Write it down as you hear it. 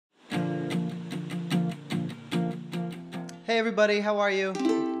Hey everybody, how are you?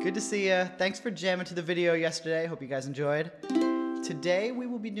 Good to see you. Thanks for jamming to the video yesterday. Hope you guys enjoyed. Today we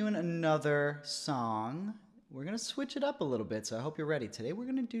will be doing another song. We're going to switch it up a little bit, so I hope you're ready. Today we're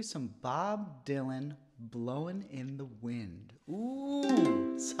going to do some Bob Dylan, Blowin' in the Wind.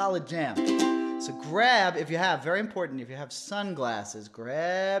 Ooh, solid jam. So grab, if you have, very important, if you have sunglasses,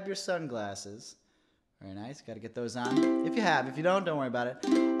 grab your sunglasses. Very nice, got to get those on. If you have, if you don't worry about it.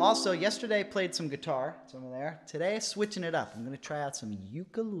 Also, yesterday played some guitar, it's over there. Today, switching it up. I'm going to try out some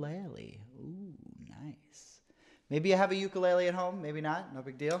ukulele. Ooh, nice. Maybe you have a ukulele at home, maybe not, no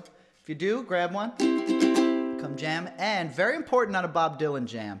big deal. If you do, grab one, come jam. And very important on a Bob Dylan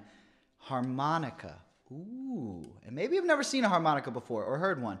jam, harmonica. Ooh, and maybe you've never seen a harmonica before or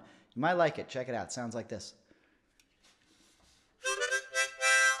heard one. You might like it, check it out, sounds like this.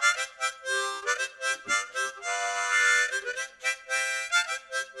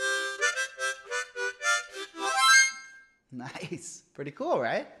 Nice. Pretty cool,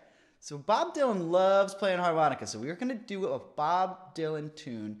 right? So Bob Dylan loves playing harmonica. So we're going to do a Bob Dylan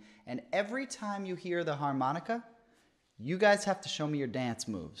tune. And every time you hear the harmonica, you guys have to show me your dance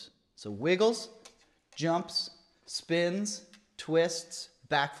moves. So wiggles, jumps, spins, twists,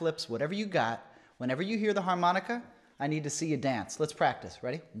 backflips, whatever you got. Whenever you hear the harmonica, I need to see you dance. Let's practice.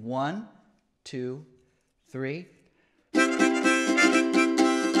 Ready? 1, 2, 3.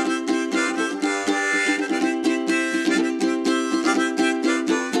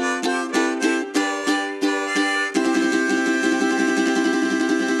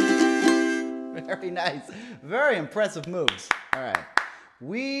 Very nice. Very impressive moves. All right.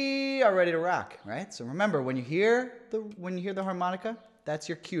 We are ready to rock, right? So remember, when you hear the harmonica, that's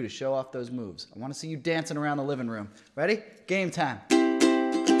your cue to show off those moves. I want to see you dancing around the living room. Ready? Game time.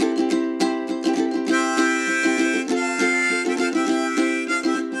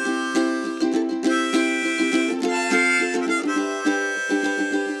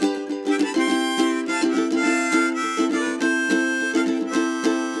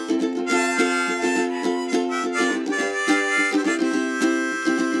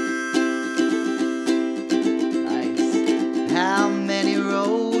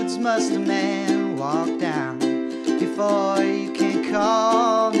 Must a man walk down before you can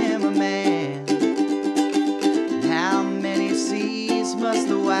call him a man? And how many seas must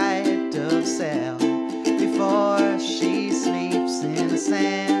the white dove sail before she sleeps in the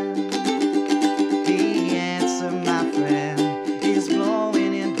sand? The answer, my friend, is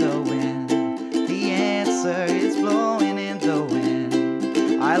blowing in the wind. The answer is blowing in the wind.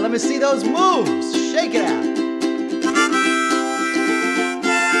 All right, let me see those moves. Shake it out.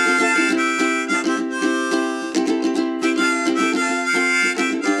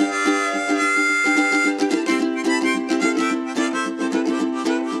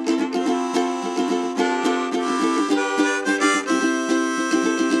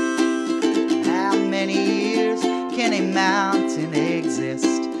 Can a mountain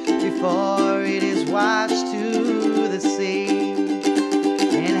exist before it is washed to the sea?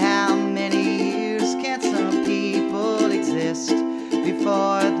 And how many years can some people exist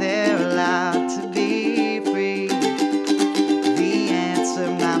before they're allowed to be free? The answer,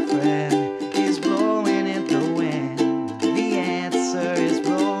 my friend, is blowing in the wind. The answer is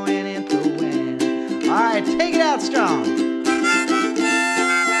blowing in the wind. All right, take it out strong.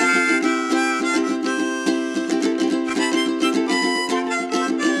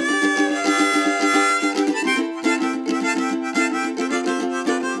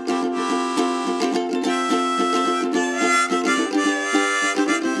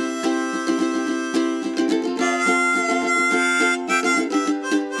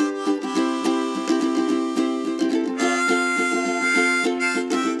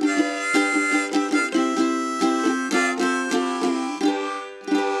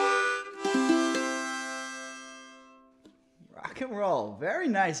 Rock and roll. Very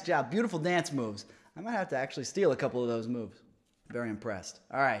nice job. Beautiful dance moves. I might have to actually steal a couple of those moves. Very impressed.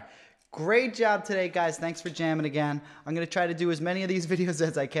 All right. Great job today, guys. Thanks for jamming again. I'm going to try to do as many of these videos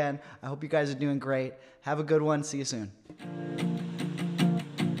as I can. I hope you guys are doing great. Have a good one. See you soon.